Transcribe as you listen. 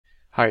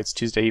Hi, it's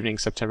Tuesday evening,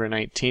 September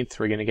 19th.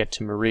 We're going to get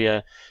to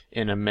Maria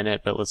in a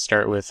minute, but let's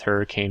start with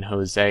Hurricane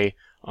Jose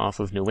off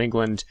of New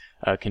England,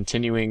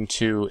 continuing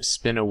to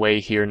spin away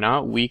here,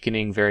 not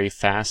weakening very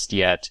fast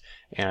yet.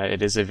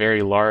 It is a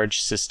very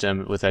large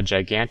system with a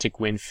gigantic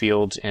wind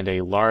field and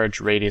a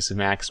large radius of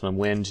maximum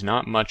wind,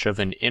 not much of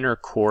an inner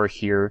core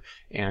here,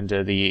 and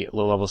the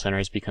low-level center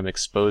has become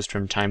exposed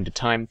from time to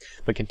time,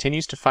 but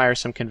continues to fire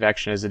some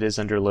convection as it is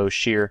under low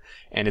shear,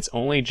 and it's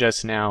only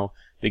just now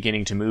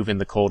beginning to move in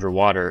the colder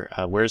water.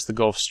 Where's the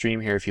Gulf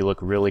Stream here? If you look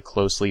really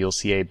closely, you'll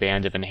see a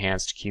band of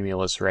enhanced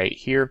cumulus right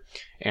here,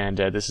 and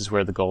this is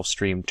where the Gulf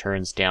Stream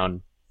turns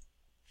down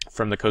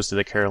from the coast of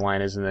the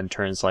Carolinas and then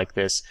turns like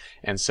this.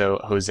 And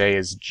so Jose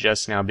is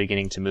just now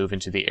beginning to move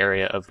into the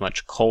area of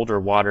much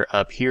colder water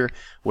up here,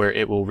 where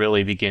it will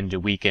really begin to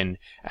weaken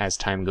as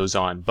time goes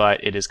on.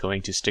 But it is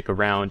going to stick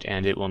around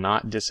and it will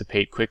not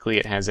dissipate quickly.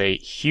 It has a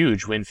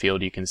huge wind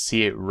field. You can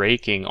see it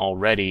raking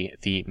already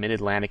the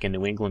mid-Atlantic and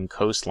New England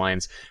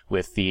coastlines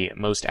with the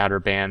most outer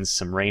bands,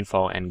 some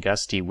rainfall and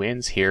gusty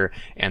winds here.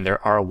 And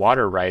there are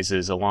water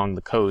rises along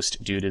the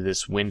coast due to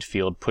this wind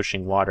field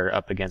pushing water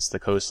up against the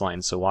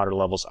coastline. So water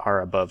levels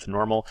are above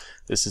normal.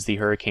 This is the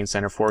Hurricane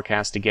Center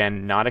forecast.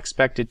 Again, not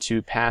expected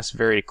to pass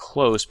very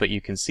close, but you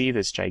can see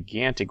this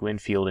gigantic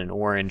wind field in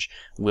orange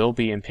will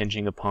be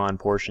impinging upon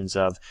portions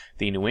of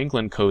the New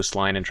England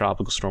coastline, and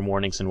tropical storm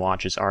warnings and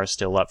watches are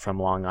still up from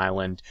Long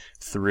Island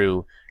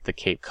through the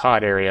Cape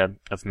Cod area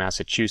of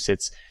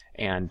Massachusetts,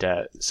 and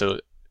so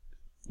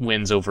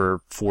winds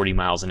over 40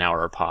 miles an hour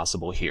are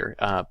possible here.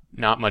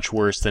 Not much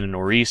worse than a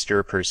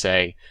nor'easter per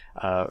se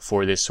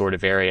for this sort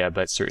of area,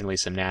 but certainly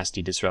some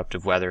nasty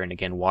disruptive weather. And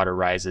again, water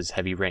rises,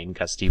 heavy rain,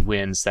 gusty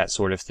winds, that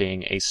sort of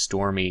thing. A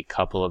stormy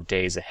couple of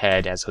days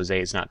ahead, as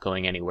Jose is not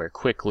going anywhere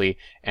quickly,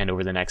 and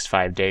over the next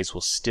 5 days will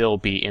still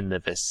be in the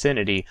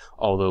vicinity,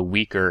 although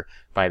weaker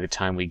by the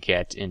time we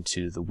get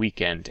into the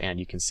weekend. And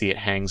you can see it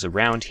hangs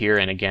around here,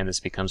 and again, this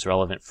becomes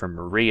relevant for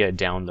Maria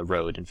down the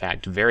road. In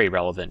fact, very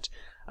relevant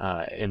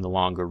in the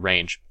longer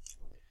range.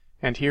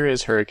 And here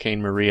is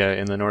Hurricane Maria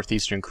in the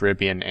Northeastern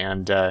Caribbean,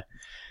 and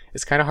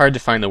it's kind of hard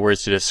to find the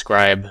words to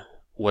describe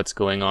what's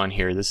going on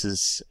here. This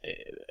is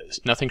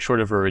nothing short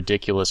of a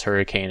ridiculous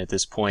hurricane at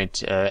this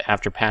point.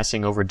 After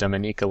passing over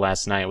Dominica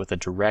last night with a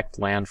direct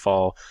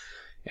landfall,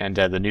 and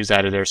the news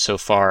out of there so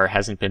far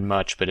hasn't been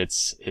much, but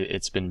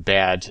it's been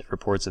bad.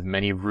 Reports of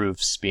many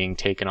roofs being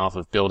taken off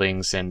of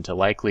buildings and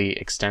likely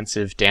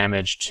extensive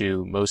damage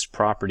to most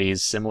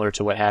properties, similar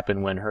to what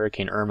happened when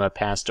Hurricane Irma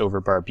passed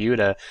over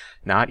Barbuda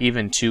not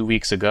even 2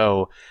 weeks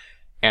ago.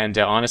 And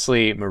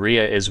honestly,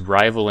 Maria is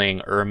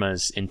rivaling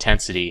Irma's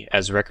intensity.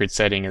 As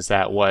record-setting as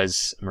that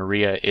was,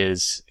 Maria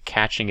is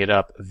catching it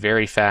up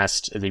very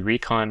fast. The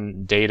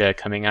recon data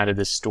coming out of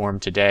this storm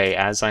today,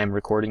 as I'm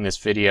recording this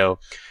video,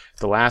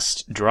 the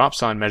last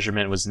dropson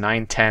measurement was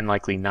 910,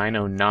 likely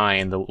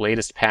 909. The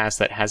latest pass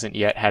that hasn't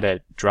yet had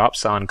a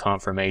dropson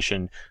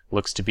confirmation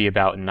looks to be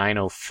about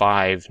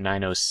 905,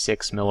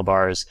 906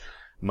 millibars,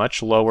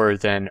 much lower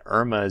than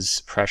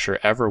Irma's pressure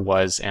ever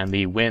was, and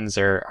the winds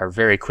are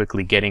very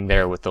quickly getting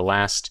there, with the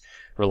last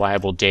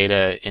reliable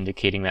data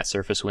indicating that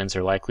surface winds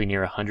are likely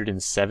near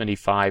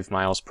 175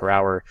 miles per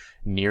hour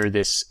near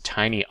this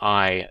tiny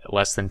eye,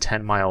 less than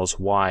 10 miles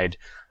wide,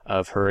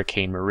 of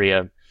Hurricane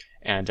Maria.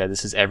 And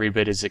this is every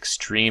bit as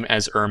extreme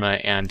as Irma,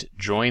 and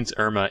joins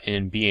Irma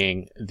in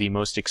being the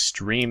most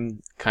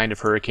extreme kind of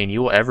hurricane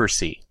you will ever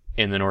see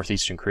in the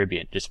Northeastern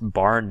Caribbean, just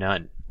bar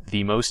none.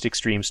 The most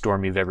extreme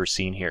storm you've ever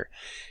seen here.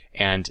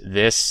 And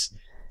this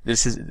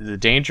is the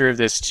danger of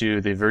this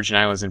to the Virgin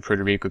Islands and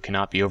Puerto Rico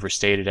cannot be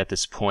overstated at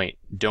this point.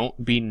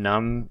 Don't be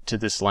numb to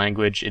this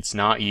language. It's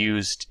not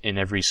used in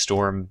every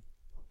storm.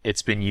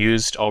 It's been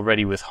used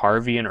already with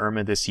Harvey and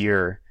Irma this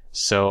year.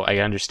 So I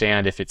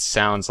understand if it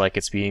sounds like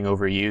it's being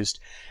overused.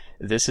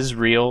 This is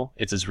real.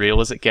 It's as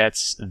real as it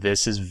gets.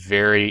 This is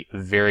very,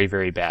 very,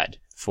 very bad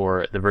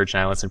for the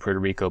Virgin Islands and Puerto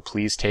Rico.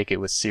 Please take it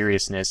with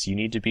seriousness. You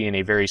need to be in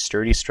a very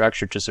sturdy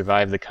structure to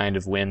survive the kind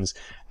of winds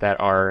that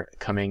are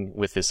coming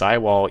with this eye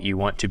wall. You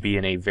want to be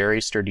in a very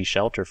sturdy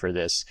shelter for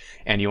this,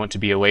 and you want to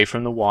be away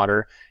from the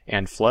water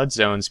and flood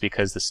zones,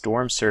 because the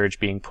storm surge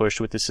being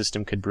pushed with the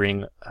system could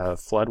bring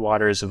flood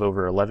waters of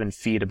over 11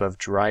 feet above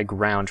dry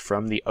ground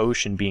from the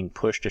ocean being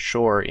pushed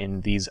ashore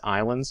in these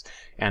islands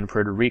and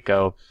Puerto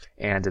Rico.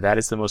 And that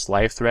is the most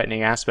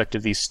life-threatening aspect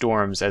of these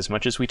storms. As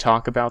much as we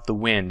talk about the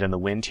wind, and the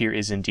wind here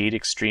is indeed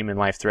extreme and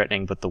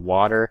life-threatening, but the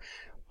water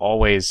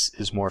always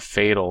is more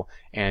fatal,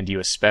 and you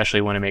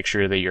especially want to make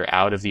sure that you're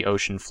out of the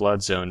ocean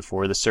flood zone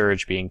for the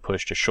surge being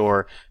pushed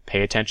ashore.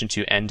 Pay attention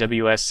to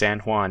NWS San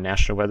Juan,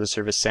 National Weather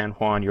Service San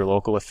Juan, your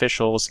local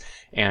officials,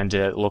 and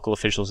local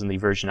officials in the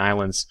Virgin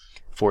Islands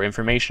for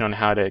information on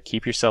how to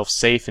keep yourself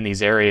safe in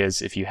these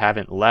areas if you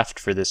haven't left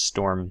for this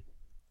storm.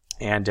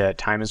 And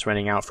time is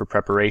running out for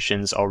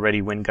preparations.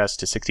 Already wind gusts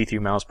to 63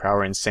 miles per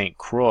hour in St.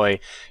 Croix,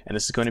 and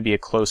this is going to be a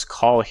close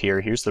call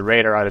here. Here's the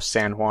radar out of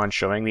San Juan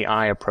showing the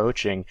eye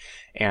approaching,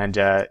 and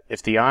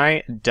if the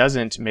eye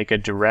doesn't make a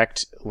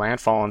direct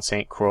landfall in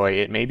St. Croix,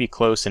 it may be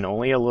close, and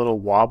only a little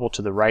wobble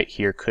to the right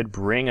here could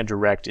bring a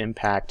direct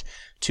impact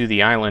to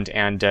the island.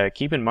 And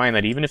keep in mind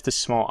that even if the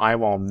small eye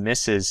wall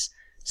misses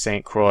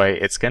St. Croix,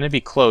 it's going to be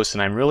close,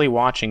 and I'm really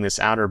watching this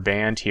outer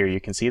band here. You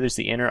can see there's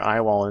the inner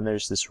eye wall, and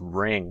there's this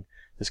ring,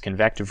 this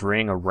convective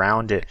ring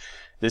around it.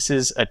 This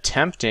is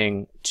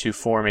attempting to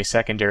form a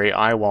secondary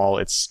eye wall.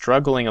 It's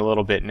struggling a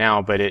little bit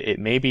now, but it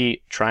may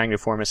be trying to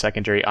form a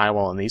secondary eye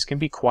wall, and these can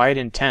be quite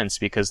intense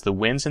because the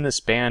winds in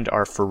this band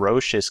are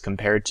ferocious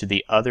compared to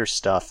the other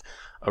stuff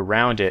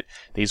around it.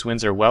 These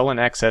winds are well in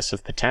excess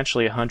of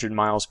potentially 100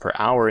 miles per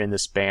hour in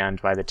this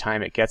band by the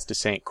time it gets to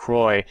St.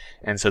 Croix,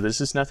 and so this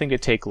is nothing to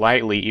take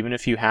lightly. Even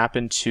if you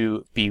happen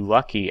to be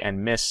lucky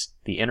and miss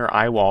the inner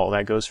eye wall,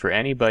 that goes for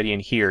anybody in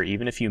here,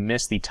 even if you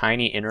miss the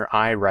tiny inner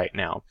eye right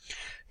now.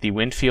 The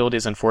wind field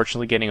is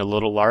unfortunately getting a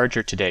little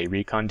larger today.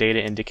 Recon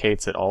data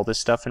indicates that all this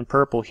stuff in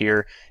purple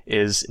here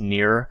is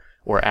near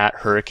or at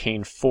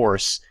hurricane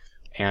force,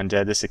 and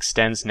this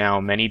extends now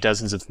many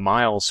dozens of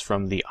miles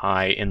from the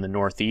eye in the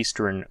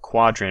northeastern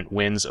quadrant,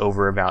 winds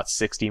over about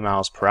 60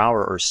 miles per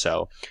hour or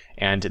so.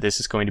 And this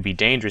is going to be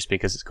dangerous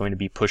because it's going to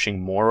be pushing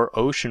more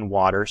ocean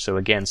water, so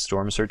again,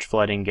 storm surge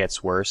flooding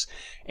gets worse,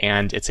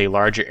 and it's a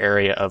larger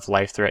area of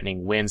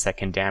life-threatening winds that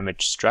can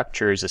damage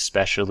structures,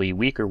 especially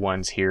weaker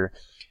ones here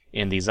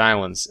in these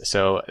islands.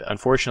 So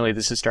unfortunately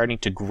this is starting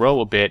to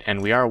grow a bit,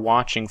 and we are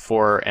watching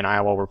for an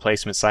eye wall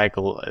replacement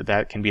cycle.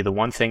 That can be the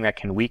one thing that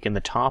can weaken the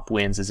top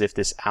winds, is if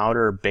this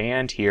outer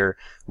band here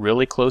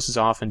really closes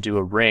off into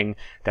a ring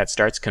that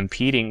starts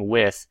competing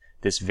with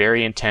this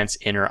very intense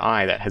inner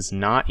eye. That has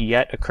not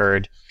yet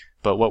occurred,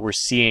 but what we're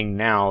seeing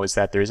now is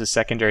that there is a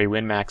secondary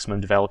wind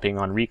maximum developing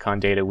on recon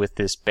data with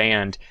this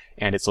band,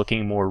 and it's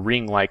looking more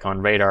ring-like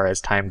on radar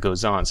as time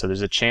goes on. So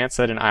there's a chance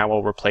that an eye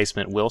wall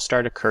replacement will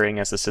start occurring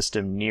as the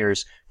system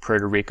nears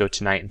Puerto Rico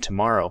tonight and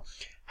tomorrow.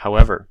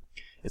 However,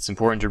 it's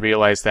important to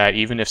realize that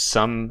even if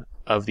some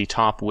of the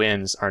top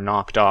winds are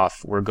knocked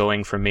off, we're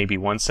going from maybe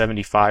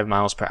 175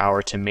 miles per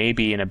hour to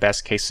maybe, in a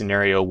best case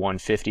scenario,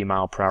 150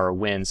 mile per hour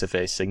winds if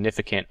a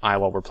significant eye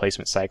wall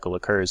replacement cycle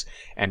occurs.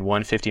 And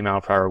 150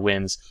 mile per hour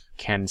winds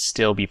can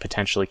still be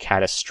potentially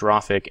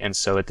catastrophic, and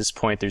so at this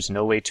point there's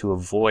no way to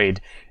avoid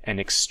an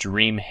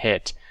extreme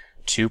hit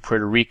to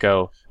Puerto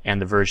Rico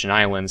and the Virgin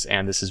Islands,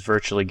 and this is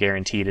virtually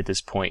guaranteed at this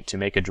point to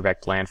make a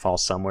direct landfall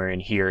somewhere in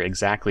here.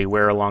 Exactly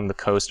where along the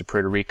coast of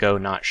Puerto Rico,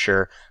 not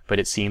sure, but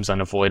it seems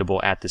unavoidable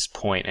at this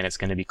point, and it's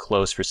going to be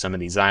close for some of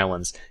these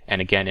islands.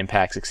 And again,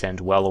 impacts extend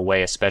well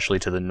away, especially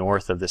to the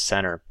north of the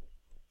center,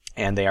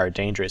 and they are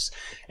dangerous.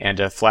 And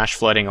flash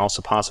flooding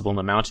also possible in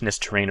the mountainous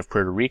terrain of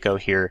Puerto Rico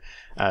here.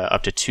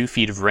 Up to 2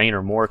 feet of rain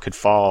or more could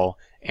fall,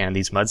 and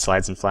these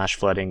mudslides and flash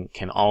flooding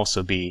can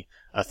also be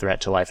a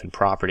threat to life and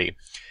property.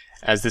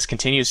 As this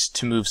continues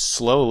to move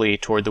slowly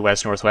toward the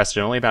west-northwest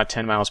at only about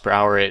 10 miles per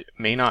hour, it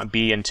may not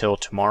be until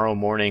tomorrow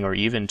morning or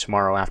even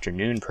tomorrow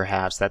afternoon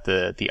perhaps that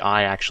the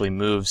eye actually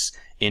moves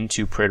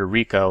into Puerto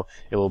Rico.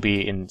 It will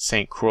be in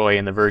St. Croix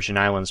and the Virgin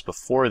Islands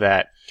before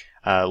that,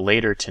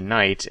 later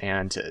tonight,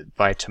 and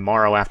by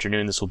tomorrow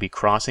afternoon this will be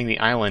crossing the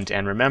island.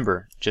 And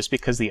remember, just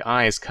because the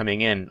eye is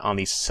coming in on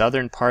the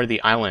southern part of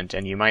the island,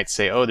 and you might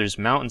say, oh, there's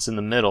mountains in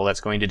the middle,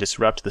 that's going to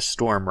disrupt the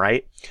storm,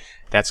 right?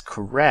 That's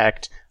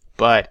correct,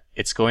 but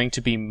it's going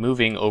to be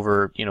moving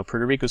over,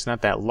 Puerto Rico's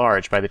not that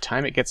large. By the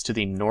time it gets to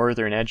the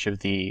northern edge of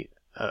the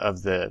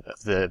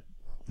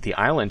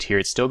island here,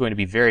 it's still going to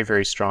be very,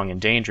 very strong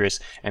and dangerous.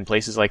 And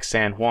places like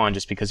San Juan,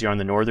 just because you're on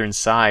the northern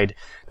side,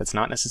 that's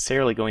not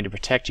necessarily going to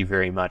protect you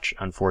very much,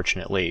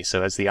 unfortunately.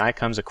 So as the eye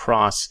comes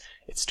across,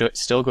 it's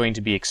still going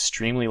to be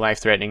extremely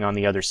life-threatening on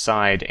the other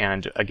side.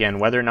 And again,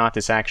 whether or not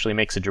this actually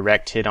makes a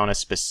direct hit on a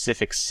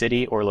specific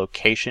city or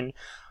location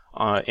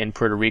in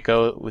Puerto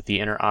Rico with the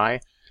inner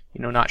eye,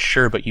 not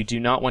sure, but you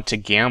do not want to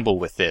gamble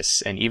with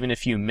this. And even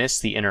if you miss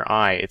the inner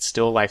eye, it's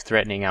still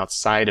life-threatening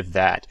outside of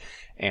that.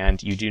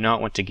 And you do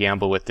not want to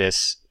gamble with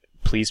this.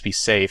 Please be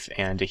safe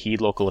and heed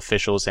local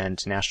officials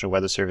and National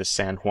Weather Service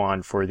San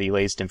Juan for the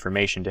latest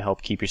information to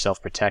help keep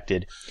yourself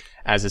protected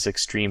as this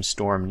extreme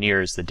storm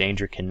nears. The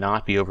danger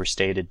cannot be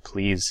overstated.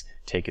 Please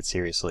take it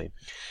seriously.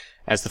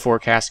 As the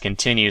forecast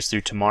continues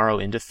through tomorrow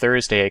into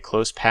Thursday, a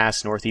close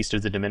pass northeast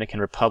of the Dominican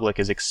Republic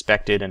is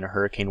expected, and a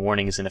hurricane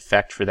warning is in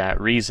effect for that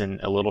reason.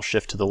 A little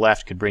shift to the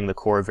left could bring the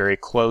core very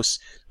close,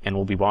 and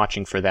we'll be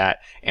watching for that.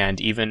 And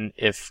even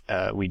if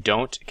we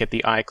don't get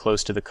the eye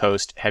close to the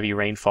coast, heavy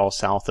rainfall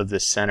south of the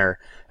center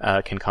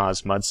can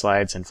cause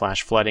mudslides and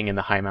flash flooding in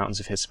the high mountains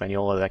of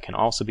Hispaniola that can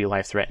also be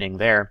life-threatening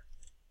there.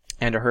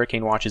 And a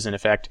hurricane watch is in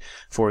effect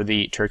for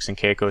the Turks and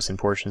Caicos and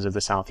portions of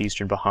the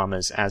southeastern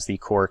Bahamas, as the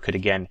core could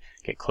again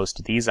get close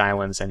to these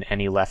islands, and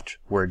any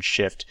leftward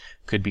shift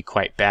could be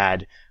quite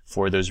bad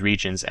for those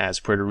regions,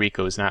 as Puerto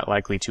Rico is not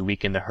likely to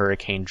weaken the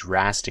hurricane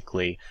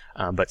drastically,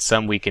 but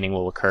some weakening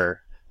will occur,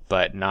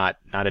 but not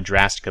a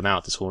drastic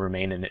amount. This will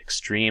remain an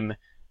extreme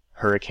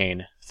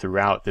hurricane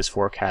throughout this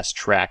forecast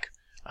track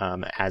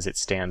as it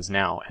stands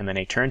now. And then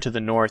a turn to the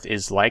north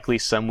is likely.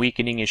 Some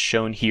weakening is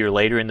shown here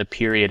later in the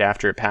period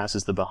after it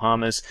passes the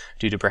Bahamas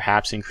due to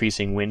perhaps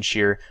increasing wind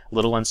shear. A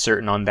little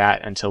uncertain on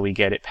that until we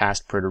get it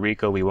past Puerto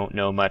Rico. We won't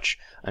know much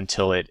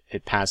until it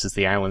passes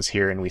the islands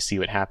here and we see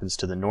what happens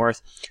to the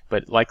north,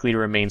 but likely to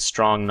remain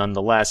strong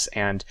nonetheless.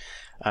 And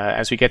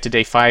as we get to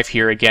day 5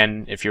 here,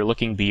 again, if you're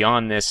looking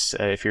beyond this,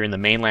 if you're in the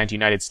mainland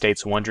United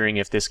States wondering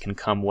if this can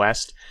come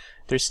west,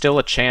 there's still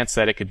a chance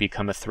that it could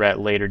become a threat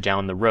later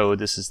down the road.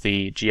 This is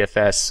the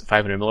GFS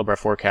 500 millibar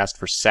forecast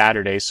for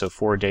Saturday, so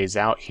 4 days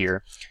out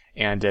here.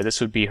 And this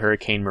would be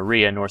Hurricane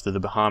Maria north of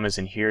the Bahamas,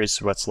 and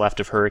here's what's left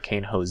of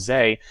Hurricane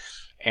Jose.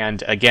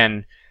 And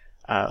again,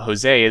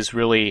 Jose is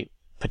really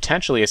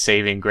potentially a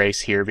saving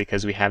grace here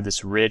because we have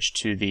this ridge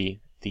to the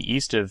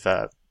east of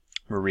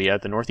Maria,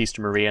 the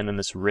northeastern Maria, and then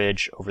this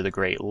ridge over the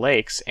Great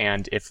Lakes.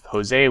 And if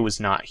Jose was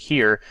not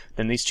here,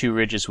 then these two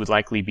ridges would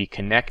likely be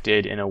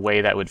connected in a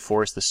way that would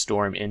force the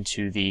storm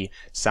into the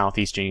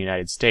southeastern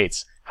United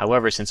States.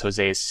 However, since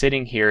Jose is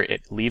sitting here,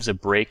 it leaves a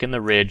break in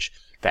the ridge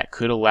that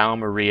could allow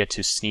Maria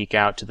to sneak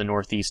out to the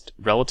northeast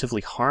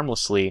relatively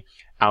harmlessly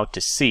out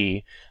to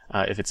sea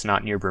if it's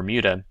not near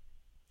Bermuda.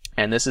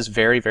 And this is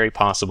very, very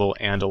possible,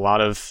 and a lot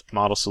of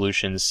model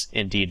solutions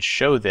indeed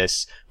show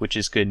this, which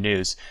is good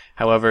news.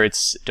 However,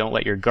 don't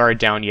let your guard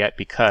down yet,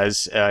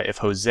 because if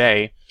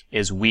Jose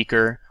is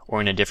weaker or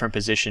in a different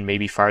position,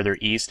 maybe farther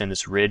east, and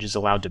this ridge is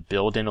allowed to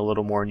build in a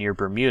little more near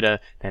Bermuda,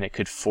 then it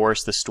could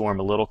force the storm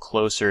a little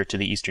closer to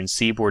the eastern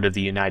seaboard of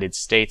the United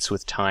States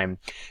with time.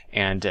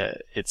 And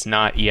it's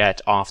not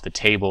yet off the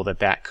table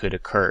that could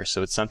occur.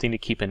 So it's something to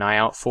keep an eye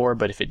out for,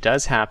 but if it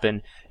does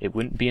happen, it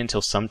wouldn't be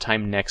until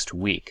sometime next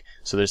week.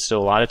 So there's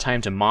still a lot of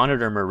time to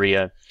monitor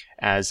Maria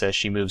as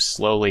she moves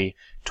slowly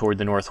toward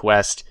the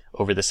northwest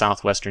over the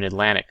southwestern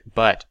Atlantic.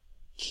 But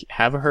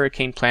have a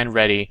hurricane plan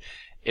ready.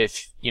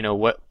 If,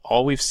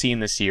 all we've seen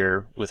this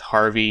year with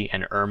Harvey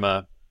and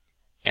Irma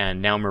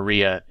and now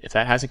Maria, if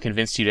that hasn't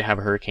convinced you to have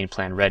a hurricane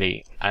plan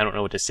ready, I don't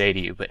know what to say to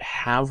you, but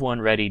have one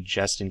ready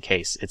just in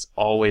case. It's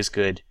always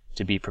good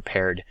to be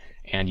prepared,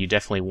 and you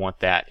definitely want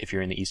that if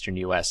you're in the eastern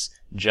U.S.,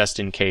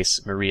 just in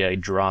case Maria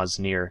draws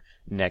near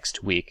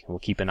next week. We'll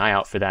keep an eye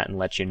out for that and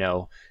let you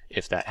know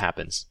if that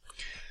happens.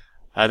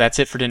 That's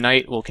it for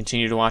tonight. We'll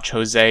continue to watch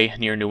Jose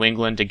near New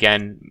England.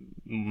 Again,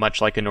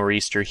 much like a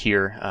nor'easter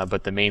here,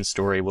 but the main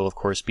story will, of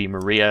course, be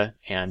Maria,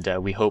 and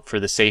we hope for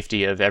the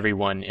safety of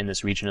everyone in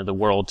this region of the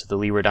world, to the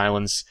Leeward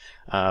Islands,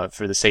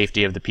 for the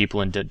safety of the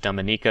people in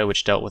Dominica,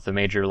 which dealt with a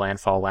major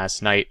landfall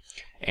last night,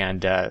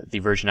 and the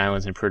Virgin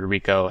Islands and Puerto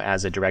Rico,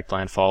 as a direct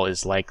landfall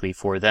is likely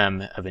for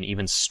them of an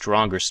even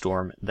stronger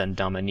storm than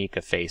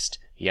Dominica faced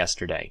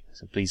yesterday.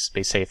 So please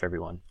stay safe,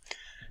 everyone.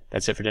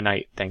 That's it for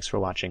tonight. Thanks for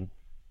watching.